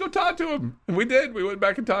Perry. Let's go talk to him. And we did. We went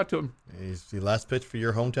back and talked to him. He's the last pitch for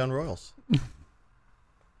your hometown Royals.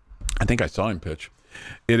 I think I saw him pitch.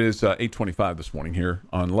 It is 8:25 this morning here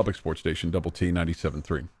on Lubbock Sports Station, Double T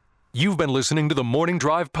 97.3. You've been listening to the Morning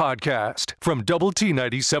Drive podcast from Double T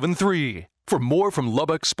 97.3. For more from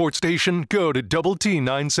Lubbock Sports Station, go to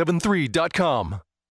doublet973.com.